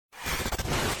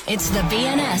It's the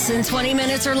BNS in 20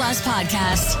 Minutes or Less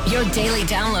podcast. Your daily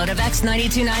download of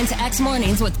X92.9's X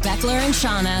Mornings with Beckler and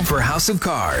Shauna. For House of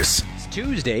Cars. It's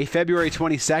Tuesday, February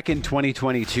 22nd,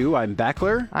 2022. I'm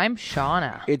Beckler. I'm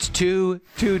Shauna. It's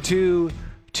 2-2-2-2-2,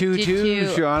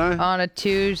 Shauna. On a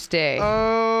Tuesday.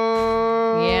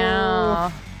 Oh.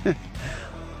 Yeah.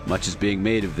 Much is being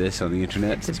made of this on the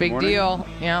internet. It's a big deal.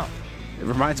 Yeah. It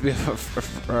reminds me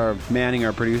of Manning,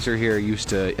 our producer here, I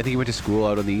think he went to school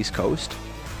out on the East Coast.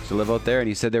 To live out there, and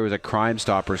he said there was a Crime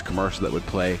Stoppers commercial that would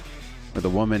play where the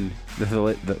woman,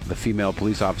 the female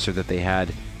police officer that they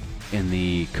had in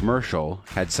the commercial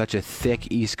had such a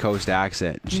thick East Coast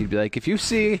accent. And she'd be like, if you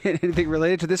see anything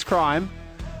related to this crime,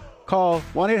 call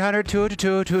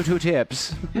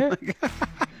 1-800-222-22-TIPS.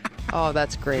 Oh,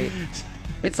 that's great.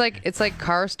 It's like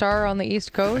Car Star on the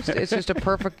East Coast. It's just a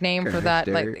perfect name for that.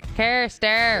 Like Car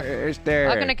Star.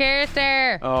 Welcome to Car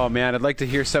Star. Oh man, I'd like to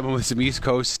hear someone with some East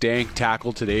Coast stank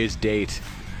tackle today's date.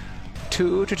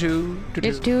 2-2-2.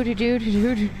 It's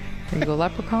 2-2-2-2. Are you a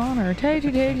leprechaun or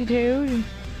 2-2-2-2?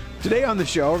 Today on the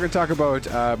show, we're going to talk about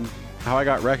how I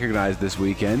got recognized this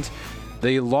weekend.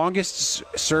 The longest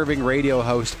serving radio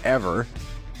host ever.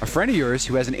 A friend of yours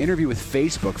who has an interview with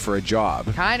Facebook for a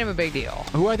job. Kind of a big deal.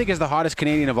 Who I think is the hottest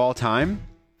Canadian of all time.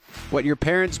 What your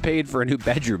parents paid for a new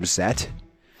bedroom set.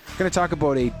 We're going to talk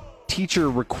about a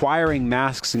teacher requiring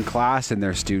masks in class and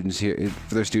their students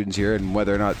here and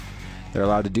whether or not they're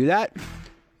allowed to do that. We're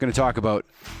going to talk about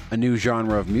a new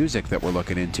genre of music that we're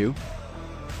looking into.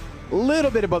 A little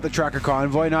bit about the trucker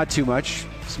convoy, not too much.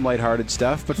 Some lighthearted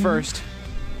stuff, but first...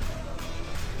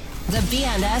 The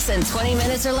BNS in 20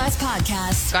 Minutes or Less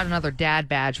podcast. Got another dad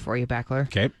badge for you, Beckler.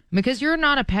 Okay. Because you're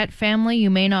not a pet family, you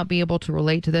may not be able to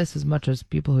relate to this as much as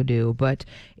people who do, but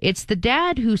it's the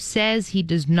dad who says he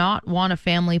does not want a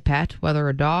family pet, whether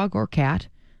a dog or cat,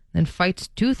 then fights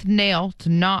tooth and nail to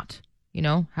not,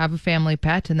 have a family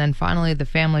pet, and then finally the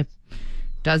family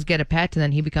does get a pet, and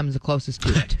then he becomes the closest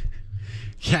to it.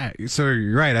 Yeah, so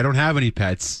you're right. I don't have any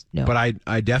pets, no. But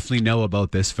I definitely know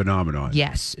about this phenomenon.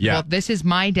 Yes. Yeah. Well, this is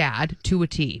my dad to a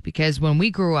T, because when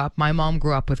we grew up, my mom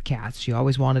grew up with cats. She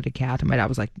always wanted a cat, and my dad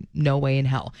was like, no way in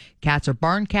hell. Cats are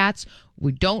barn cats.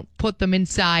 We don't put them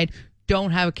inside.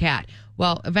 Don't have a cat.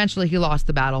 Well, eventually he lost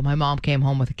the battle. My mom came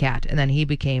home with a cat, and then he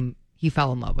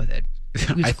fell in love with it.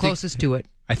 He was closest to it.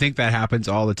 I think that happens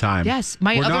all the time. Yes,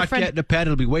 We're not getting a pet.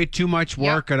 It'll be way too much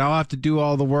work, and I'll have to do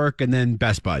all the work, and then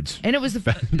best buds. And it was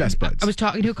best buds. I was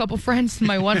talking to a couple friends.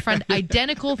 My one friend,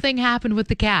 identical thing happened with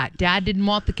the cat. Dad didn't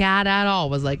want the cat at all.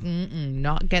 Was like,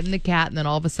 not getting the cat. And then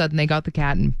all of a sudden, they got the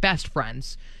cat, and best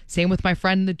friends. Same with my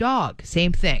friend, the dog.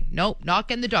 Same thing. Nope, not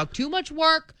getting the dog. Too much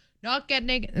work. Not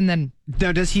getting it. And then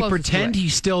now, does he pretend he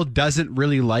still doesn't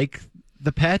really like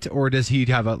the pet, or does he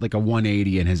have a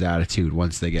 180 in his attitude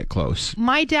once they get close?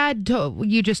 My dad,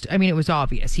 it was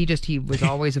obvious. He was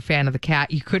always a fan of the cat.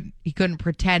 He couldn't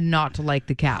pretend not to like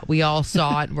the cat. We all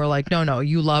saw it and we're like, no,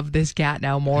 you love this cat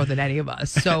now more than any of us.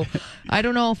 So I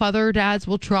don't know if other dads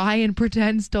will try and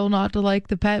pretend still not to like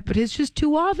the pet, but it's just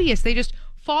too obvious. They just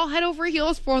fall head over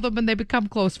heels for them and they become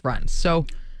close friends. So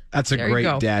that's a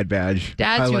great dad badge.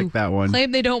 Dads I like that one.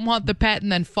 Claim they don't want the pet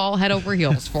and then fall head over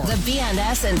heels for The it.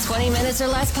 BNS in 20 Minutes or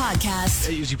Less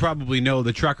podcast. As you probably know,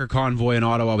 the trucker convoy in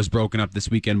Ottawa was broken up this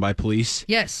weekend by police.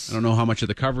 Yes. I don't know how much of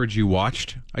the coverage you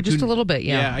watched. Just a little bit,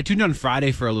 yeah. Yeah, I tuned on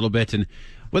Friday for a little bit, and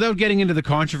without getting into the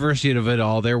controversy of it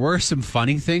all, there were some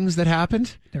funny things that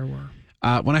happened. There were.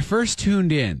 When I first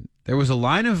tuned in, there was a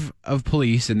line of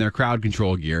police in their crowd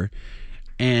control gear,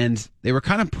 and they were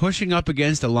kind of pushing up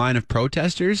against a line of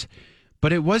protesters.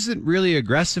 But it wasn't really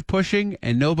aggressive pushing,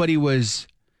 and nobody was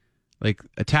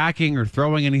attacking or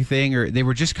throwing anything, or they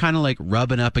were just kind of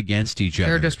rubbing up against each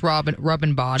other. They're just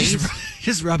rubbing bodies.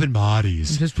 Just rubbing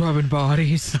bodies. Just rubbing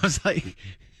bodies. I was like,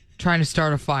 trying to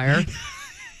start a fire.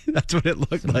 That's what it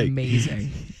looked like. Amazing.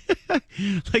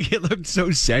 It looked so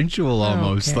sensual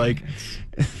almost. Okay.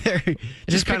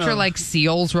 Just picture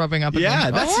seals rubbing up against.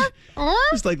 Yeah, that's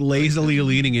just lazily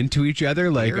leaning into each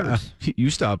other. You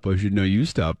stop pushing. No, you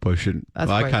stop pushing.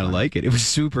 That's I kind of like it. It was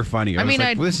super funny. I was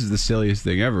like, this is the silliest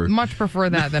thing ever. Much prefer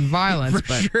that than violence,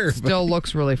 but sure, still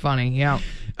looks really funny. Yeah.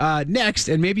 Next,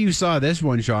 and maybe you saw this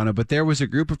one, Shauna, but there was a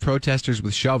group of protesters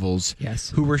with shovels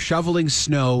who were shoveling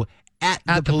snow at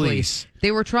the police. They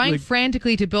were trying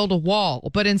frantically to build a wall,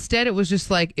 but instead it was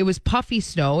just it was puffy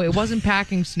snow. It wasn't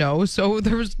packing snow, so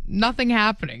there was nothing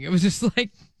happening. It was just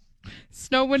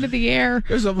snow into the air. It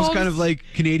was almost kind of like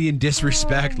Canadian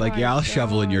disrespect. I'll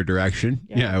shovel in your direction.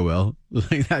 Yeah, I will.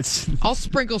 I'll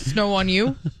sprinkle snow on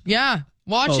you. Yeah,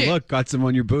 watch it. Oh, look, got some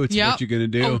on your boots. Yep. What you gonna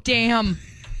do? Oh, damn.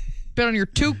 spit on your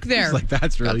toque there. It's like,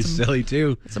 that's really silly,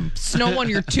 too. Some snow on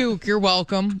your toque. You're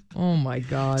welcome. Oh, my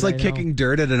God. It's like kicking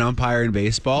dirt at an umpire in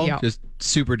baseball. Yeah. Just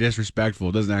super disrespectful.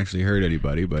 It doesn't actually hurt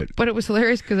anybody, but it was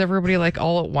hilarious because everybody like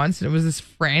all at once, and it was this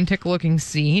frantic looking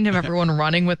scene of everyone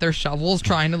running with their shovels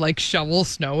trying to like shovel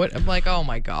snow it. I'm like, oh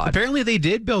my God. apparently they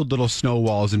did build little snow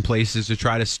walls in places to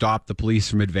try to stop the police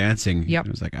from advancing. Yep.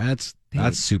 It was like, that's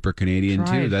super Canadian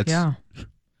too. Tried, That's yeah.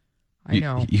 I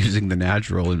know. using the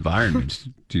natural environment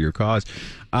to your cause.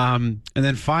 And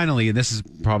then finally, and this is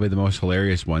probably the most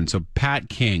hilarious one. So Pat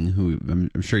King, who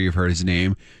I'm sure you've heard his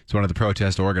name, is one of the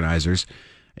protest organizers,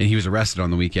 and he was arrested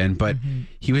on the weekend. But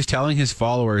he was telling his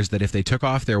followers that if they took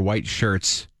off their white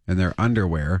shirts and their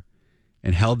underwear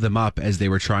and held them up as they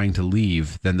were trying to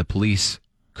leave, then the police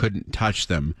couldn't touch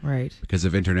them Right. because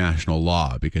of international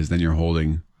law, because then you're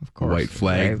holding a course, white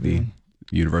flag, right. the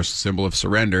universal symbol of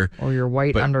surrender. Or your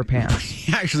white But- underpants,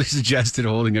 He actually suggested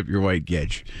holding up your white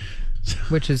gitch.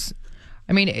 which is,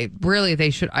 I mean, really, they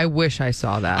should. I wish I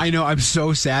saw that. I know, I'm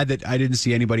so sad that I didn't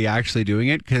see anybody actually doing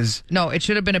it, because No, it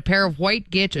should have been a pair of white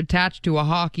gitch attached to a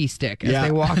hockey stick as Yeah.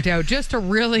 they walked out, just to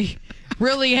really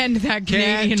end that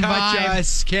Canadian can't touch vibe.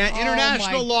 us. Can't, Oh,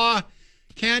 international my- law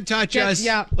can't touch us.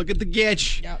 yeah. Look at the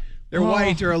gitch. Yep. They're Oh.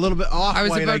 white or a little bit off I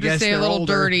was white, about I to guess. say a They're little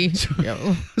older. dirty.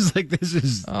 I was like, this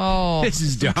is Some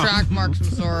dumb. track marks. I'm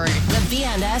sorry. The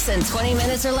BNS in 20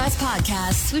 minutes or less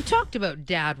podcast. We've talked about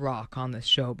dad rock on this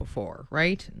show before,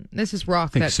 right? This is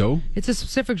rock Think that so. It's a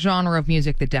specific genre of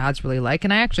music that dads really like,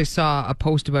 and I actually saw a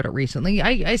post about it recently.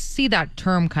 I see that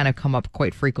term kind of come up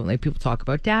quite frequently. People talk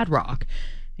about dad rock,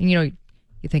 and you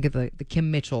think of the Kim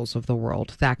Mitchells of the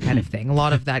world, that kind of thing. A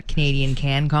lot of that Canadian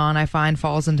CanCon, I find,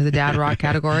 falls into the dad rock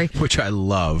category. Which I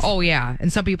love. Oh, yeah.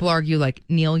 And some people argue like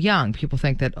Neil Young. People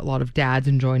think that a lot of dads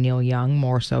enjoy Neil Young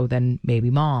more so than maybe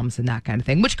moms and that kind of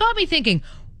thing, which got me thinking,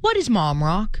 what is mom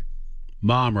rock?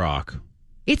 Mom rock.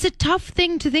 It's a tough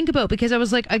thing to think about because I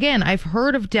was like, again, I've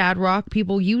heard of dad rock.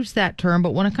 People use that term,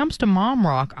 but when it comes to mom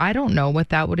rock, I don't know what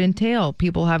that would entail.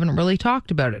 People haven't really talked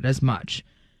about it as much.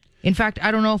 In fact, I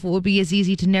don't know if it would be as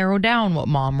easy to narrow down what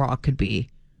mom rock could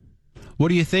be. What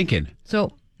are you thinking?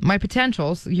 So my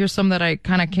potentials, here's some that I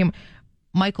kind of came.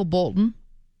 Michael Bolton,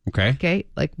 okay,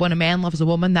 like When a Man Loves a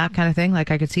Woman, that kind of thing. Like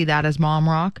I could see that as mom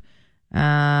rock.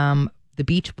 The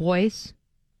Beach Boys,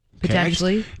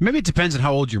 potentially. Maybe it depends on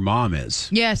how old your mom is.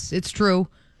 Yes, it's true.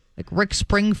 Like Rick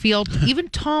Springfield, even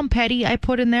Tom Petty I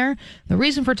put in there. The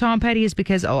reason for Tom Petty is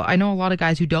because I know a lot of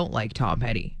guys who don't like Tom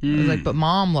Petty. I was like, but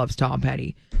mom loves Tom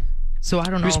Petty. So I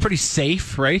don't know. He was pretty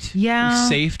safe, right? Yeah.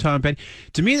 Safe, Tom Petty.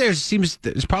 To me, there's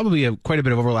probably quite a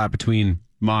bit of overlap between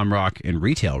mom rock and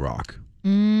retail rock.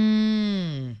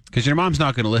 Because your mom's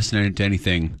not going to listen to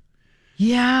anything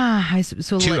Yeah.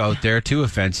 So too like, out there, too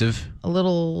offensive. a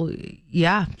little,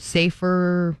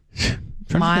 safer,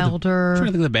 milder. I'm trying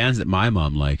to think of the bands that my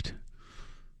mom liked.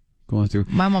 Going through.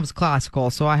 My mom's classical,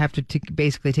 so I have to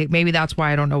basically take. Maybe that's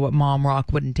why I don't know what mom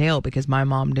rock would entail because my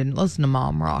mom didn't listen to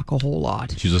mom rock a whole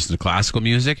lot. She's listening to classical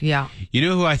music. Yeah. You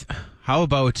know who how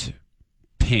about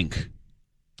Pink?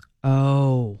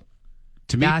 Oh,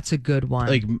 To me, that's a good one.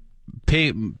 like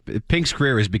Pink's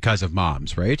career is because of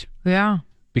moms, right? yeah.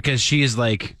 Because she is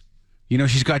like,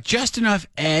 she's got just enough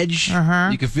edge. You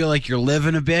can feel like you're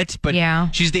living a bit, but Yeah.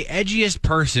 she's the edgiest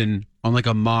person on like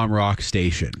a mom rock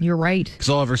station. You're right. Because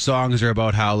all of her songs are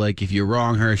about how like if you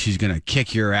wrong her, she's gonna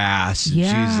kick your ass. And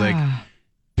Yeah. she's like,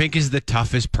 Pink is the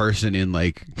toughest person in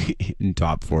like in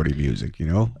top 40 music.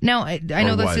 Now, I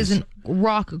know Or this was. isn't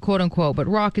rock, quote unquote, but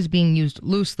rock is being used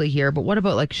loosely here. But what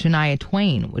about like Shania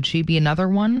Twain? Would she be another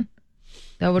one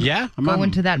that would Yeah, go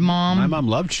into that mom? My mom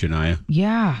loved Shania.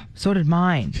 Yeah, so did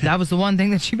mine. That was the one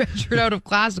thing that she ventured out of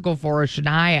classical for, is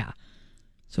Shania.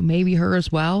 So maybe her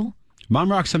as well. Mom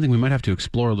rock's something we might have to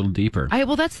explore a little deeper.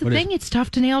 Well, that's the thing. It's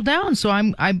tough to nail down. So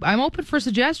I'm open for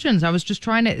suggestions. I was just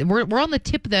trying to. We're on the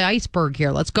tip of the iceberg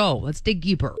here. Let's go. Let's dig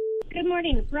deeper. Good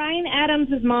morning. Brian Adams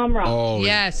is mom rock. Oh,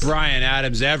 Yes. Brian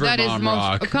Adams, ever That is mom most.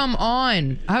 rock. Come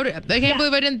on. I can't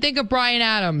believe I didn't think of Brian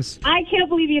Adams. I can't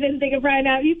believe you didn't think of Brian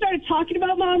Adams. You started talking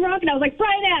about mom rock, and I was like,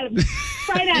 Brian Adams.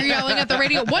 Brian You're Adams. yelling at the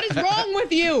radio. What is wrong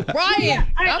with you, Brian?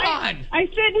 Come on. I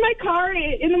sit in my car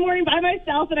in the morning by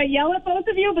myself, and I yell at both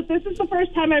of you, but this is the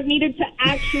first time I've needed to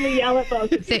actually yell at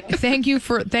both of you. Thank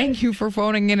you for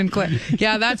phoning in and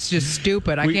Yeah, that's just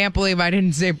stupid. I can't believe I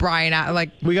didn't say Brian.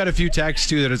 We got a few texts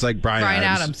too that it's like Brian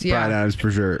Adams, yeah. Brian Adams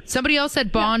for sure. Somebody else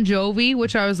said Bon Jovi,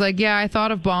 which I was like, yeah, I thought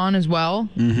of Bon as well.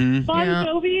 Bon Yeah.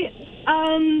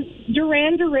 Jovi,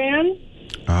 Duran Duran.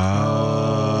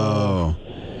 Oh.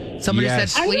 Somebody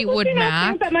Yes. said I'm just Fleetwood looking at Mac.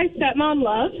 things that my stepmom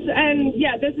loves, and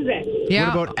yeah, this is it.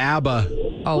 Yeah. What about ABBA?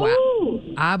 Oh,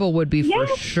 Ooh. ABBA would be for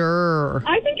Yes. sure.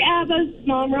 I think ABBA's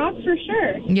Mom Rock for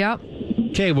sure. Yep.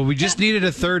 Okay, well, we just needed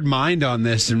a third mind on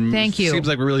this, and Thank you. Seems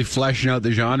like we're really fleshing out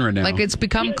the genre now. Like it's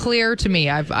become clear to me.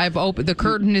 I've opened the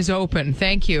curtain is open.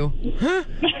 Thank you.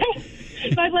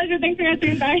 My pleasure. Thanks for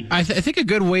answering. Bye. I think a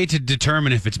good way to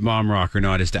determine if it's mom rock or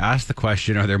not is to ask the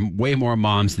question: are there way more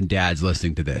moms than dads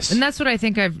listening to this? And that's what I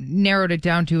think I've narrowed it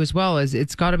down to as well. Is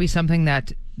it's got to be something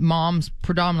that moms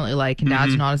predominantly like and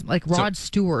dads not as like. Rod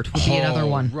Stewart would be another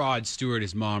one. Rod Stewart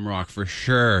is mom rock for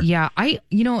sure. Yeah,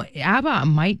 ABBA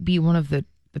might be one of the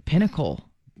pinnacle.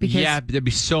 Because there'd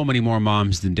be so many more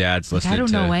moms than dads listening. I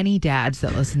don't know any dads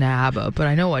that listen to ABBA, but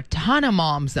I know a ton of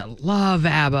moms that love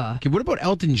ABBA. Okay, what about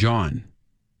Elton John?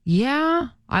 Yeah,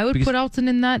 I would put Elton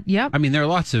in that. Yep. I mean, there are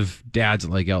lots of dads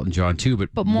that like Elton John too,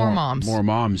 but more moms. More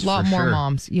moms. A lot for more sure.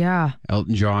 moms. Yeah.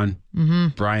 Elton John,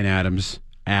 Bryan Adams,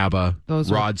 ABBA,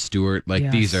 Rod Stewart. Like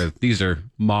Yes. these are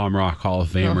mom rock Hall of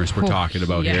Famers we're talking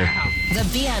about here. The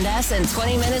BNS in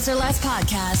 20 Minutes or Less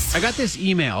podcast. I got this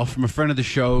email from a friend of the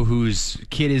show whose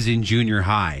kid is in junior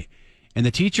high. And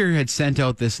the teacher had sent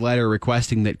out this letter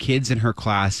requesting that kids in her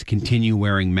class continue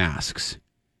wearing masks,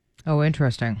 Oh,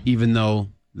 interesting. even though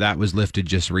that was lifted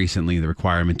just recently, the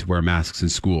requirement to wear masks in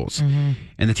schools.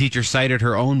 And the teacher cited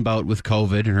her own bout with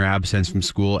COVID and her absence from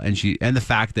school, and the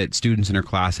fact that students in her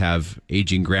class have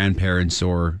aging grandparents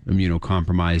or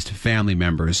immunocompromised family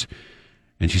members.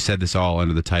 And she said this all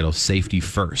under the title Safety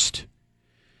First.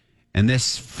 And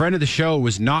this friend of the show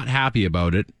was not happy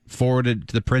about it, forwarded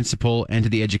to the principal and to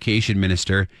the education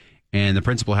minister, and the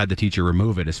principal had the teacher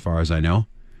remove it, as far as I know,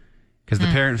 because the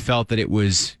parent felt that it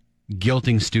was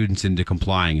guilting students into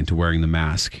complying, into wearing the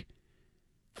mask.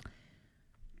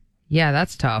 Yeah,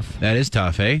 that's tough. That is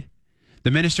tough, eh?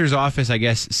 The minister's office, I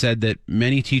guess, said that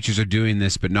many teachers are doing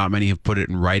this, but not many have put it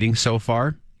in writing so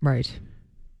far. Right.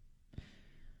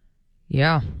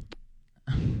 Yeah.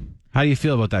 How do you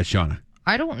feel about that, Shauna?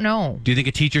 I don't know. Do you think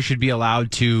a teacher should be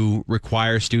allowed to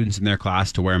require students in their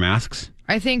class to wear masks?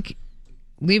 I think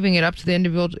leaving it up to the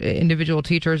individual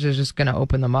teachers is just going to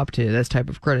open them up to this type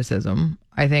of criticism.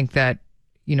 I think that,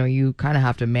 you kind of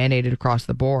have to mandate it across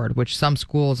the board, which some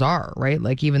schools are, right?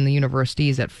 Like even the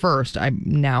universities at first,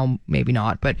 now maybe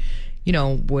not, but,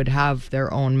 would have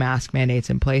their own mask mandates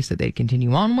in place that they'd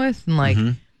continue on with.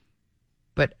 And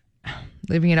but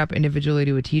leaving it up individually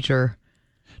to a teacher.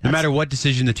 No matter what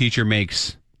decision the teacher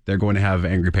makes, they're going to have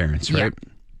angry parents, right?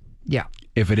 Yeah.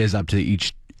 If it is up to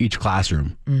each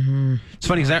classroom. It's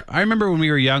funny because I remember when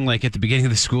we were young, like at the beginning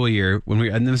of the school year,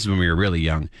 and this is when we were really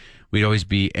young, we'd always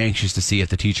be anxious to see if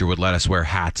the teacher would let us wear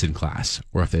hats in class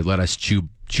or if they'd let us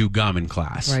chew gum in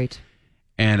class. Right.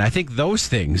 And I think those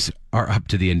things are up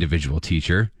to the individual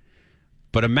teacher,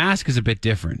 but a mask is a bit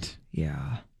different.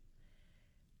 Yeah.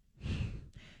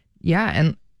 Yeah,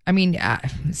 and I mean,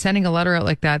 sending a letter out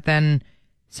like that, then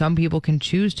some people can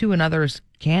choose to and others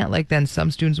can't. Like then some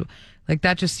students, like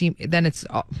that just seems, then it's,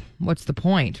 what's the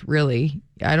point, really?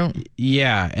 I don't.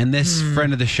 Yeah, and this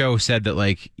friend of the show said that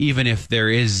like, even if there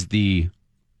is the,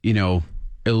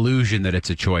 illusion that it's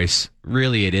a choice,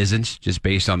 really it isn't, just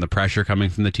based on the pressure coming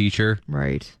from the teacher.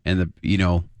 Right. And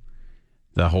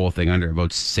the whole thing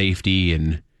about safety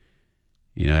and,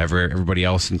 everybody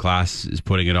else in class is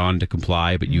putting it on to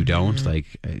comply, but you don't. Like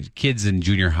kids in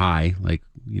junior high, like,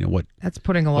 what that's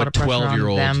putting a lot of pressure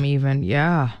on them even.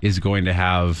 Yeah. Is going to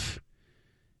have,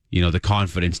 the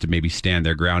confidence to maybe stand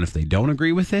their ground if they don't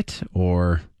agree with it,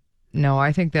 or. No,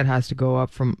 I think that has to go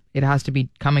up it has to be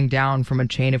coming down from a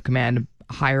chain of command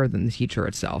higher than the teacher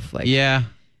itself. Like, yeah,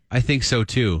 I think so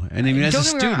too. And I mean, as a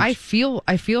student, I feel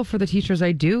for the teachers.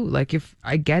 I do. Like, if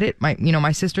I get it,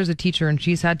 my sister's a teacher and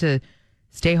she's had to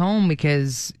stay home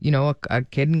because, a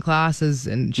kid in classes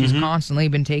and she's constantly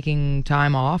been taking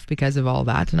time off because of all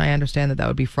that. And I understand that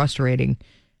would be frustrating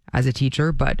as a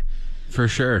teacher, but for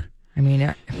sure. I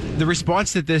mean, the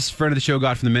response that this friend of the show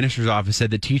got from the minister's office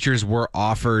said that teachers were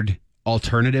offered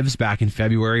alternatives back in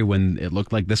February when it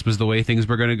looked like this was the way things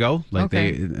were going to go. Like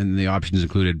and the options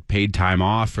included paid time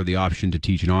off or the option to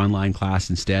teach an online class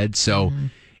instead. So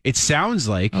it sounds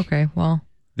like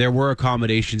there were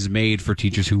accommodations made for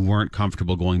teachers who weren't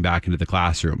comfortable going back into the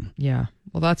classroom. Yeah.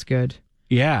 Well, that's good.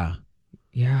 Yeah.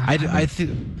 Yeah. I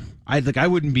don't think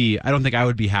I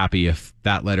would be happy if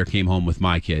that letter came home with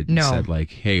my kid and said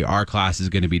like, hey, our class is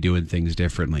going to be doing things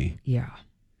differently. Yeah.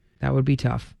 That would be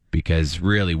tough. Because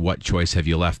really, what choice have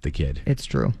you left the kid? It's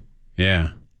true. Yeah.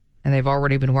 And they've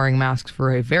already been wearing masks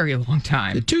for a very long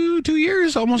time. 2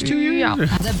 years, almost 2 years. Yeah. The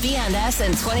BNS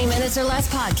in 20 Minutes or Less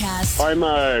podcast. I'm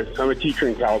a teacher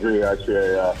in Calgary,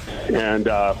 actually,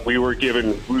 and we were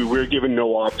given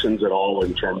no options at all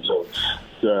in terms of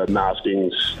the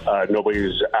maskings.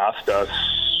 Nobody's asked us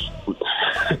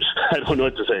I don't know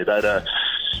what to say. That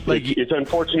it's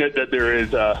unfortunate that there is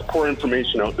poor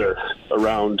information out there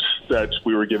around that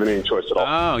we were given any choice at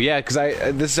all. Oh yeah, because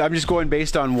I'm just going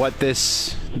based on what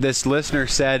this listener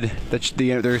said, that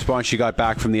the response she got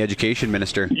back from the education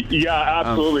minister. Yeah,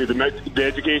 absolutely. The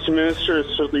education minister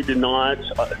certainly did not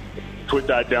put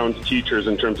that down to teachers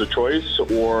in terms of choice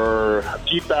or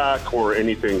feedback or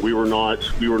anything. We were not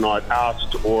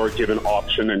asked or given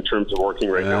option in terms of working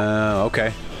right now.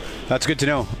 Okay. That's good to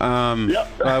know.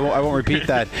 Yep. I won't repeat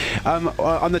that.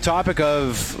 On the topic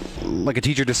of like a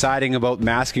teacher deciding about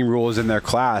masking rules in their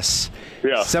class,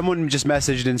 someone just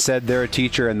messaged and said they're a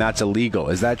teacher and that's illegal.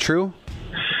 Is that true?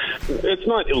 It's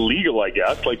not illegal, I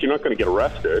guess. Like, you're not going to get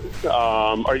arrested.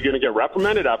 Are you going to get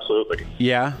reprimanded? Absolutely.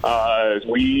 Yeah.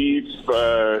 We've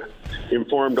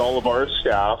informed all of our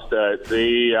staff that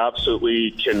they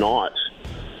absolutely cannot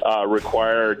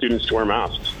require students to wear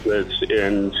masks. That's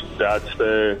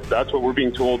what we're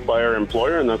being told by our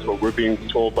employer, and that's what we're being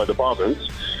told by the province.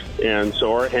 And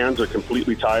so our hands are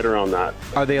completely tied around that.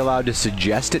 Are they allowed to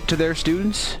suggest it to their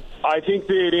students? I think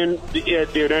they'd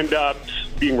end up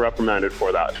being reprimanded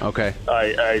for that. Okay.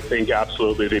 I think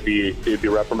absolutely they'd be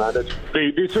reprimanded.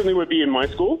 They certainly would be in my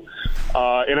school,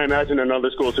 and I imagine in other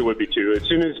schools it would be too. As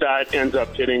soon as that ends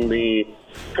up hitting the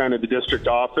district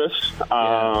office,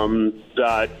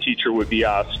 that teacher would be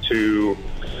asked to,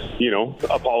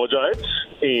 apologize.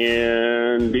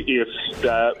 And if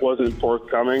that wasn't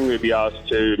forthcoming, they'd be asked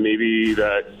to maybe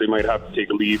that they might have to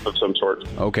take a leave of some sort.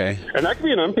 Okay. And that could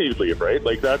be an unpaid leave, right?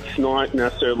 Like, that's not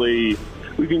necessarily...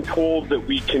 We've been told that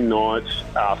we cannot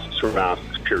ask for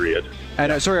masks, period.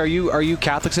 And sorry, are you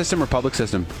Catholic system or public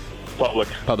system? Public.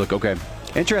 Public, okay.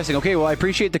 Interesting. Okay, well, I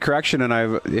appreciate the correction,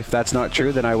 and if that's not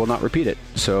true, then I will not repeat it.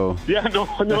 So... Yeah, no,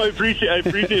 I appreciate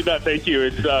that. Thank you.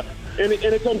 It's... And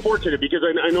it's unfortunate because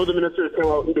I know the minister has come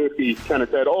out and basically kind of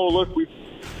said, "Oh, look, we've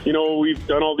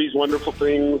done all these wonderful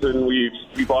things and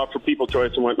we've offered people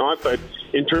choice and whatnot, but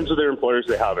in terms of their employers,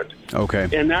 they haven't." Okay.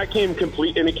 And it came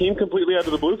completely out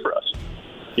of the blue for us.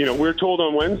 We're told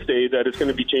on Wednesday that it's going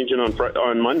to be changing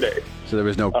on Monday. So there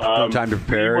was no time to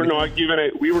prepare. We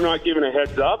were not given a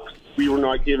heads up. We were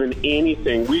not given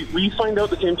anything. We find out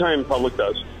the same time public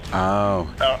does. Oh.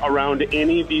 Around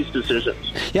any of these decisions.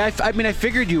 Yeah, I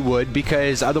figured you would,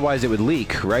 because otherwise it would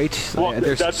leak, right? Well,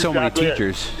 there's so exactly many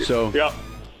teachers. So yeah,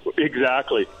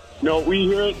 exactly. No, we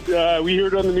hear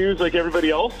it on the news like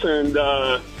everybody else, and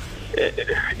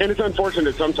it's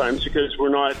unfortunate sometimes because we're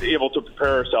not able to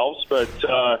prepare ourselves. But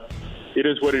it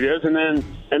is what it is, and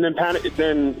then panic.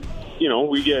 Then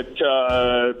we get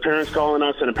parents calling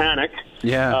us in a panic.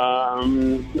 Yeah.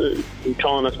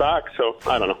 Calling us back, so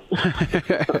I don't know.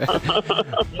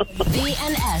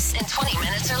 BNS in 20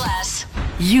 minutes or less.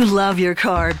 You love your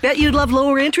car. Bet you'd love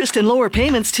lower interest and lower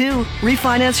payments, too.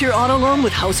 Refinance your auto loan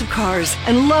with House of Cars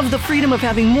and love the freedom of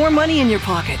having more money in your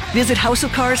pocket. Visit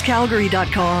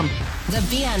houseofcarscalgary.com. The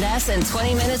BNS in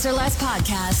 20 minutes or less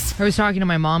podcast. I was talking to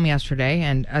my mom yesterday,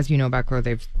 and as you know, Beckler,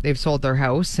 they've sold their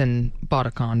house and bought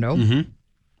a condo. Mm-hmm.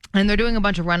 And they're doing a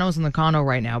bunch of renos in the condo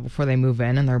right now before they move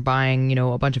in, and they're buying,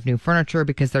 a bunch of new furniture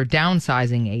because they're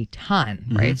downsizing a ton,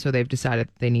 right? So they've decided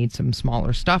they need some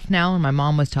smaller stuff now. And my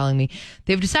mom was telling me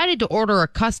they've decided to order a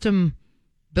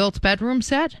custom-built bedroom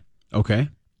set. Okay.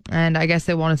 And I guess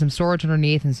they wanted some storage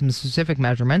underneath and some specific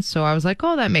measurements. So I was like,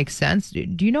 oh, that makes sense.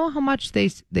 Do you know how much they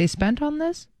spent on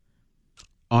this?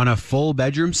 On a full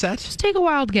bedroom set? Just take a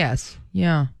wild guess.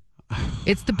 Yeah.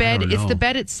 It's the bed. It's the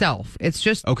bed itself. It's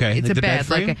just okay. It's like a bed,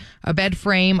 like a bed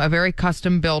frame, a very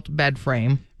custom built bed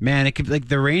frame. Man, it could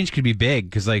the range could be big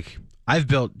because I've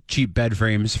built cheap bed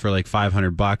frames for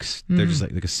 $500. They're just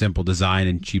like a simple design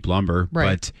and cheap lumber.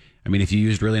 Right. But if you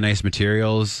used really nice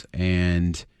materials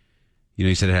and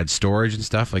you said it had storage and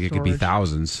stuff, it could be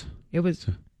thousands. It was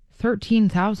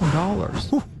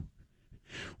 $13,000.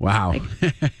 Wow.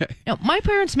 My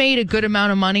parents made a good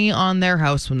amount of money on their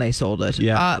house when they sold it.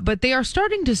 Yeah. But they are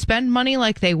starting to spend money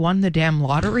like they won the damn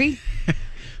lottery.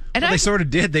 And they sort of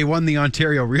did. They won the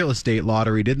Ontario real estate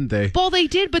lottery, didn't they? Well, they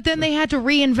did, but then they had to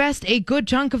reinvest a good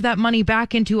chunk of that money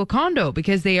back into a condo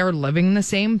because they are living in the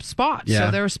same spot. Yeah.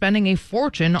 So they're spending a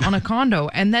fortune on a condo.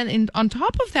 And then on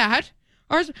top of that,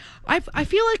 I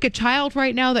feel like a child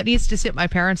right now that needs to sit my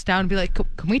parents down and be like,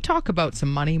 can we talk about some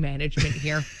money management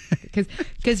here?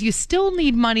 Because you still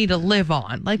need money to live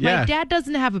on. My dad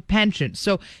doesn't have a pension.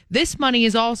 So this money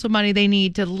is also money they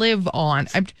need to live on.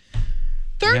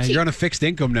 You're on a fixed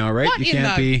income now, right? You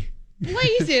can't be...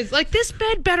 Blazes. This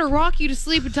bed better rock you to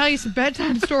sleep and tell you some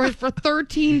bedtime stories for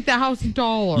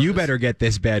 $13,000. You better get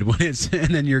this bed when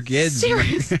and then your kids.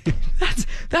 Seriously.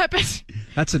 That bed...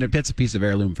 That's a piece of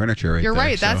heirloom furniture right You're there,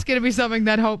 right. so. That's going to be something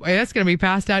that's going to be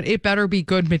passed down. It better be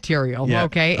good material, Yeah.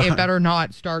 okay? It better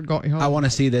not start going. I want to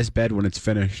see this bed when it's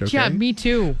finished, okay? Yeah, me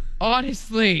too.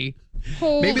 Honestly.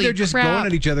 Holy Maybe they're just crap. going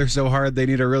at each other so hard they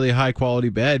need a really high-quality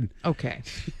bed. Okay.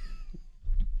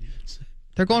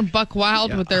 They're going buck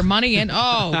wild with their money and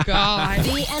oh god.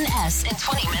 BNS in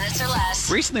 20 minutes or less.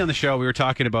 Recently on the show, we were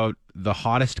talking about the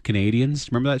hottest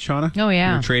Canadians. Remember that, Shauna? Oh,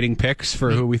 yeah. We were trading picks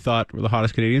for who we thought were the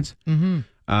hottest Canadians. Mm-hmm.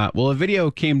 Well, a video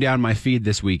came down my feed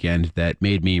this weekend that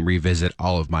made me revisit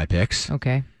all of my picks.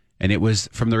 Okay. And it was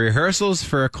from the rehearsals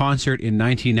for a concert in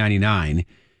 1999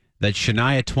 that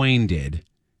Shania Twain did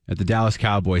at the Dallas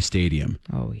Cowboys Stadium.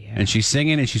 Oh yeah. And she's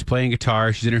singing and she's playing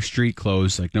guitar. She's in her street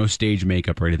clothes, like no stage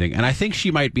makeup or anything. And I think she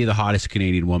might be the hottest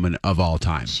Canadian woman of all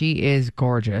time. She is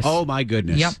gorgeous. Oh my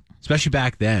goodness. Yep. Especially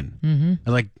back then. Mm-hmm. And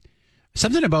like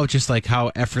something about just like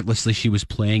how effortlessly she was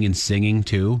playing and singing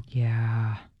too.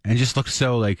 Yeah. And just looked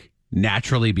so like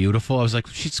naturally beautiful. I was like,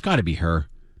 she's got to be her.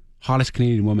 Hottest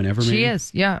Canadian woman ever made. She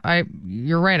is. Yeah,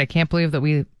 you're right. I can't believe that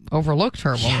we overlooked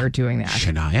her when we were doing that.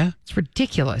 Shania? It's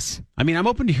ridiculous. I mean, I'm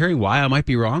open to hearing why I might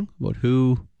be wrong about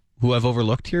who I've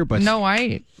overlooked here, but No,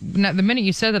 the minute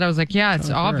you said that, I was like, yeah,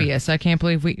 it's obvious. I can't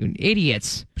believe we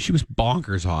idiots. she was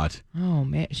bonkers hot. Oh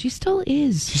man, she still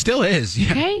is. She still is.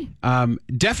 Yeah. Okay.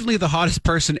 Definitely the hottest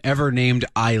person ever named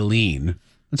Eileen.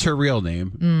 That's her real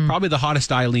name. Probably the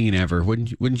hottest Eileen ever.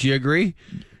 Wouldn't you agree?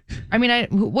 I mean,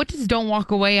 what does "Don't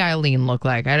Walk Away" Eileen look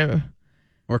like? I don't.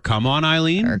 Or Come On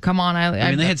Eileen? Or Come On Eileen. I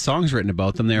mean, they had songs written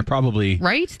about them. They're probably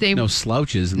right. They no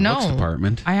slouches in the looks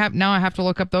department. I have to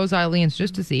look up those Eileens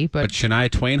just to see. But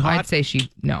Shania Twain hot? I'd say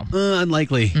no.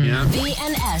 Unlikely. Yeah.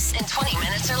 BNS in 20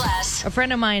 minutes or less. A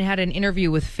friend of mine had an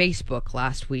interview with Facebook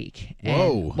last week.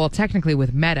 Whoa. Well, technically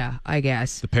with Meta, I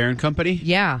guess. The parent company?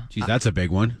 Yeah. Geez, that's a big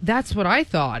one. That's what I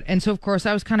thought. And so, of course,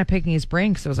 I was kind of picking his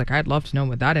brain because I was like, I'd love to know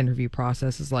what that interview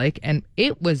process is like. And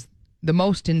it was the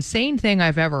most insane thing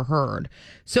I've ever heard.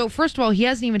 So, first of all, he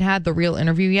hasn't even had the real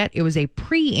interview yet. It was a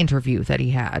pre-interview that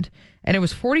he had. And it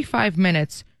was 45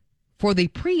 minutes for the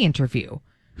pre-interview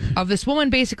of this woman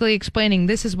basically explaining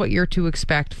this is what you're to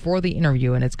expect for the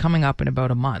interview, and it's coming up in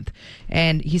about a month.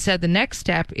 And he said the next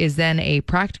step is then a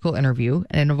practical interview,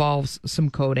 and it involves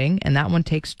some coding, and that one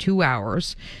takes 2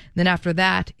 hours. Then after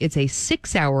that, it's a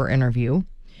 6-hour interview,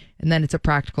 and then it's a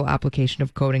practical application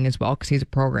of coding as well because he's a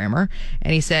programmer.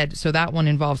 And he said, so that one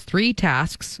involves 3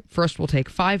 tasks. First will take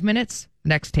 5 minutes,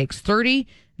 next takes 30,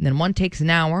 and then one takes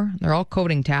an hour. They're all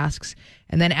coding tasks.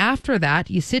 And then after that,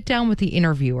 you sit down with the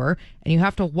interviewer and you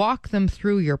have to walk them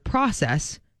through your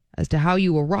process as to how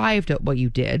you arrived at what you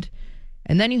did.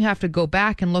 And then you have to go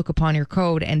back and look upon your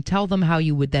code and tell them how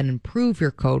you would then improve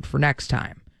your code for next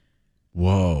time.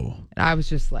 Whoa. And I was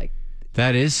just like,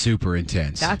 that is super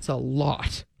intense. that's a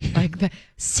lot. Like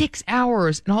 6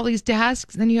 hours and all these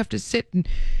tasks. And then you have to sit and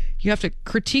you have to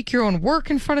critique your own work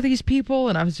in front of these people.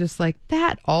 And I was just like,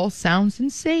 that all sounds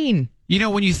insane. You know,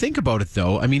 when you think about it,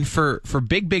 though, I mean, for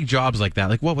big jobs like that,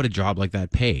 like what would a job like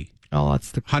that pay? Oh,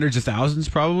 that's the Hundreds of thousands,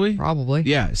 probably? probably.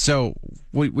 Yeah. So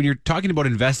when you're talking about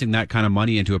investing that kind of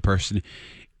money into a person,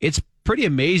 it's pretty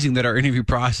amazing that our interview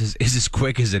process is as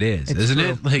quick as it is, isn't true.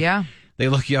 it? Like, Yeah. They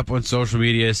look you up on social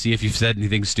media, see if you've said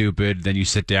anything stupid, then you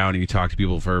sit down and you talk to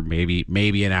people for maybe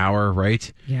an hour,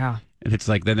 right? Yeah. And it's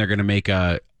like then they're going to make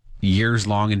a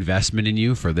years-long investment in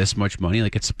you for this much money.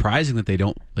 Like, it's surprising that they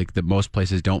don't, like, that most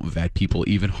places don't vet people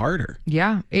even harder.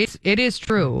 Yeah, it is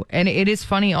true. And it is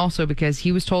funny also because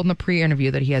he was told in the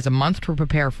pre-interview that he has a month to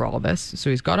prepare for all of this. So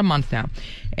he's got a month now.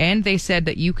 And they said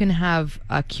that you can have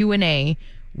a Q&A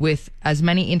with as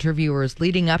many interviewers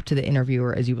leading up to the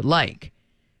interviewer as you would like.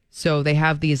 So they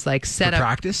have these like set up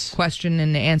practice? question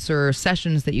and answer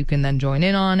sessions that you can then join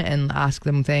in on and ask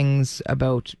them things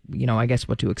about, I guess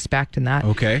what to expect and that.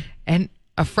 Okay. And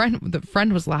the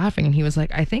friend was laughing and he was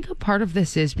like, I think a part of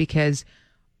this is because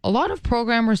a lot of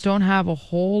programmers don't have a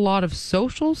whole lot of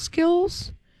social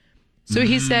skills. So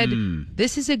he said,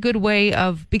 this is a good way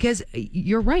of, because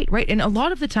you're right? And a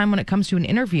lot of the time when it comes to an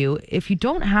interview, if you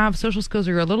don't have social skills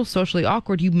or you're a little socially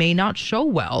awkward, you may not show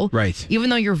well. Right. Even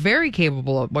though you're very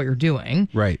capable of what you're doing.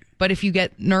 Right. But if you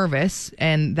get nervous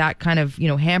and that kind of,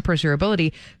 hampers your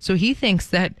ability. So he thinks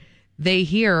that they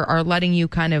here are letting you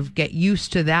kind of get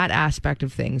used to that aspect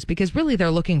of things because really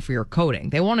they're looking for your coding.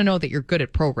 They want to know that you're good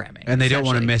at programming. And they don't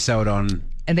want to miss out on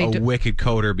wicked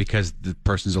coder because the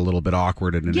person's a little bit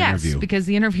awkward in an interview. Yes, because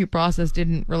the interview process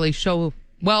didn't really show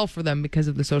well for them because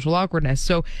of the social awkwardness.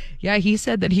 So, yeah, he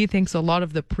said that he thinks a lot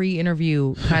of the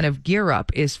pre-interview kind of gear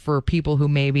up is for people who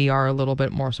maybe are a little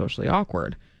bit more socially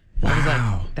awkward. I was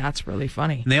like, that's really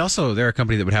funny. And they're a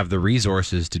company that would have the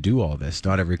resources to do all this.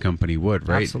 Not every company would,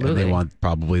 right? Absolutely. And they want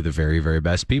probably the very, very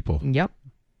best people. Yep.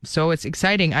 So it's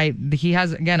exciting. He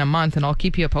has, again, a month, and I'll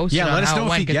keep you posted. Yeah, on let us how know if he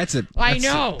went, 'cause gets it. I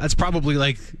know. That's probably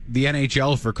like the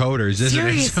NHL for coders, isn't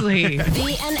Seriously.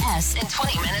 BNS in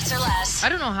 20 minutes or less. I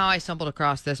don't know how I stumbled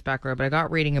across this, Beckler, but I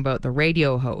got reading about the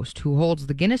radio host who holds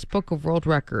the Guinness Book of World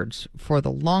Records for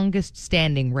the longest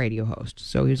standing radio host.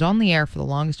 So he was on the air for the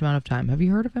longest amount of time. Have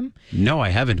you heard of him? it? No, I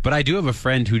haven't. But I do have a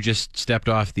friend who just stepped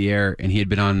off the air, and he had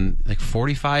been on like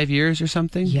 45 years or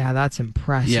something. Yeah, that's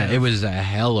impressive. Yeah, it was a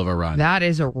hell of a run. That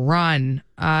is a run.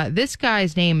 This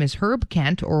guy's name is Herb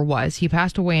Kent, or was. He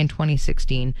passed away in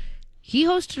 2016. He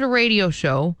hosted a radio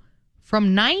show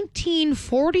from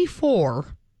 1944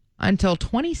 until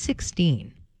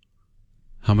 2016.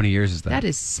 How many years is that? That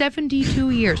is 72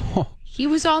 years. He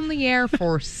was on the air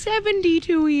for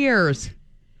 72 years.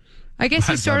 I guess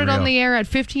he That's started on unreal. the air at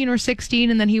 15 or 16,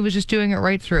 and then he was just doing it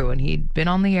right through, and he'd been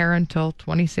on the air until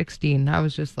 2016. I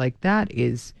was just like, that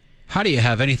is... How do you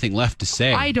have anything left to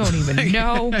say? I don't even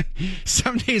know.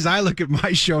 Some days I look at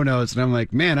my show notes and I'm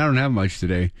like, man, I don't have much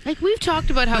today. Like, we've talked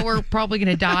about how we're probably going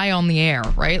to die on the air,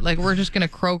 right? Like, we're just going to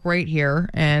croak right here,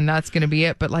 and that's going to be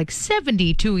it. But, like,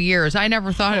 72 years. I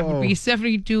never thought it would be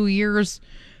 72 years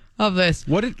of this.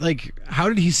 How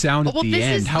did he sound at the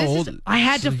end? How old? I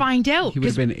had to find out. He would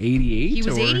have been 88? He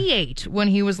was 88 when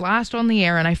he was last on the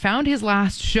air, and I found his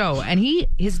last show, and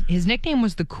his nickname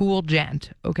was the Cool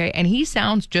Gent, okay? And he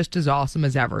sounds just as awesome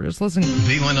as ever. Just listen.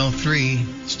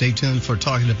 V103, stay tuned for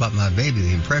Talking About My Baby,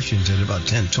 the impressions at about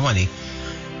 10:20.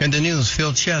 In the news,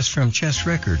 Phil Chess from Chess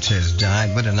Records has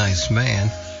died. What a nice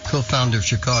man. Co-founder of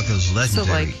Chicago's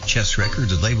legendary Chess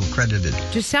Records, a label credited.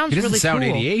 Just sounds He doesn't really sound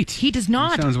cool. 88. He does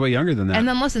not. He sounds way younger than that. And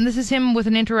then listen, this is him with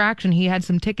an interaction. He had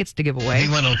some tickets to give away.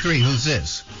 V103, who's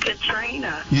this?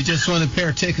 Katrina. You just won a pair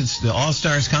of tickets to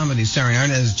All-Stars Comedy starring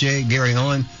Arnaz J, Gary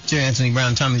Owen, J. Anthony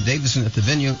Brown, Tommy Davidson at the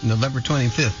venue November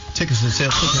 25th. Tickets to sale.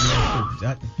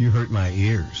 You hurt my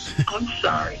ears. I'm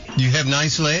sorry. You have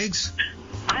nice legs?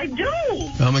 I do.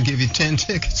 I'm going to give you 10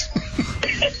 tickets.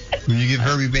 Will you give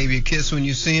Herbie Baby a kiss when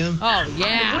you see him? Oh,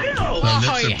 yeah. My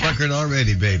lips are puckered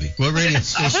already, baby. What radio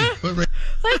station?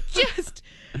 Like, just,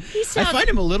 he sounds... I find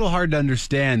him a little hard to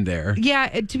understand there. Yeah,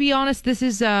 to be honest, this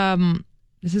is kind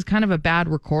of a bad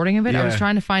recording of it. I was Yeah.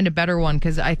 trying to find a better one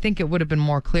because I think it would have been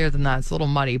more clear than that. It's a little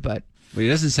muddy, but... But he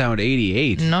doesn't sound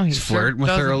 88. No, he's flirting with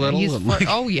her a little.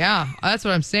 Oh, yeah. That's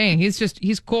what I'm saying.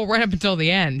 He's cool right up until the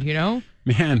end, you know?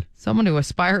 Man, Someone to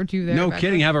aspire to there. no Becca.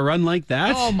 kidding. Have a run like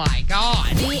that? Oh, my God.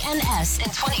 BNS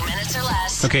in 20 minutes or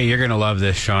less. Okay, you're going to love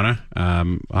this, Shauna.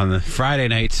 On the Friday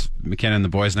night, McKenna and the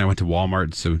boys and I went to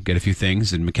Walmart to get a few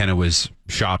things, and McKenna was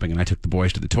shopping, and I took the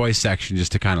boys to the toys section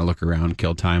just to kind of look around,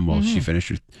 kill time while she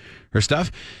finished her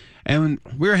stuff. And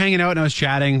we were hanging out, and I was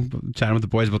chatting with the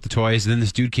boys about the toys, and then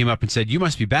this dude came up and said, "You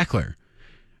must be Beckler."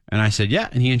 And I said, "Yeah."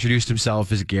 And he introduced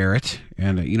himself as Garrett.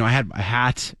 And, I had a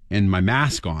hat and my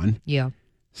mask on. Yeah.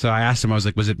 So I asked him, I was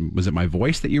like, was it my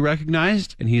voice that you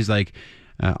recognized? And he's like,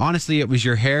 honestly, it was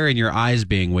your hair and your eyes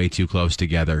being way too close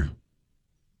together.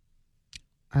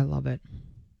 I love it.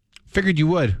 Figured you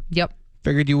would. Yep.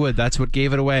 Figured you would. That's what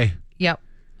gave it away. Yep.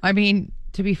 I mean,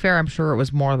 to be fair, I'm sure it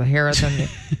was more the hair than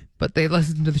but they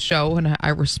listened to the show, and I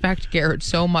respect Garrett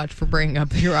so much for bringing up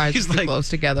your eyes He's too like, close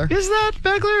together. Is that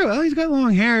Beckler? Well, he's got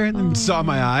long hair. And then saw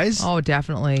my eyes. Oh,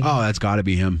 definitely. Oh, that's got to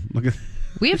be him. Look at.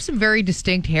 We have some very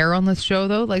distinct hair on this show,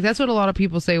 though. Like, that's what a lot of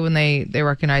people say when they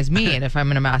recognize me. And if I'm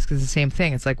in a mask, it's the same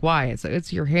thing. It's like, why?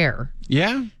 It's your hair.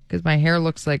 Yeah. Because my hair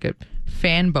looks like a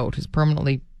fan boat is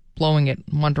permanently blowing it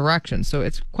in one direction. So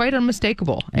it's quite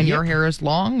unmistakable. And your hair is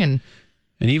long, and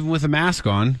even with a mask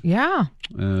on, yeah.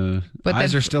 But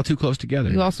eyes are still too close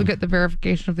together. You also get the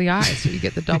verification of the eyes, so you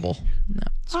get the double. No,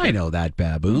 I know that,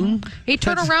 baboon. hey,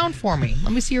 turn around for me.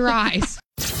 Let me see your eyes.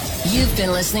 You've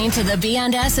been listening to the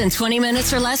BNS in 20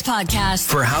 minutes or less podcast.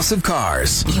 For House of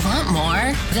Cars. You want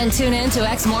more? Then tune in to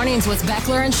X Mornings with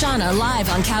Beckler and Shauna live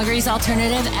on Calgary's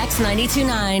alternative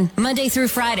X92.9. Monday through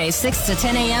Friday, 6 to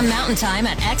 10 a.m. Mountain Time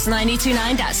at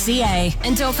x929.ca.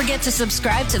 And don't forget to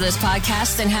subscribe to this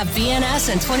podcast and have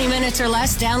BNS in 20 minutes or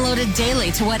less downloaded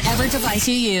daily to whatever device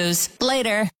you use.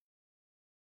 Later.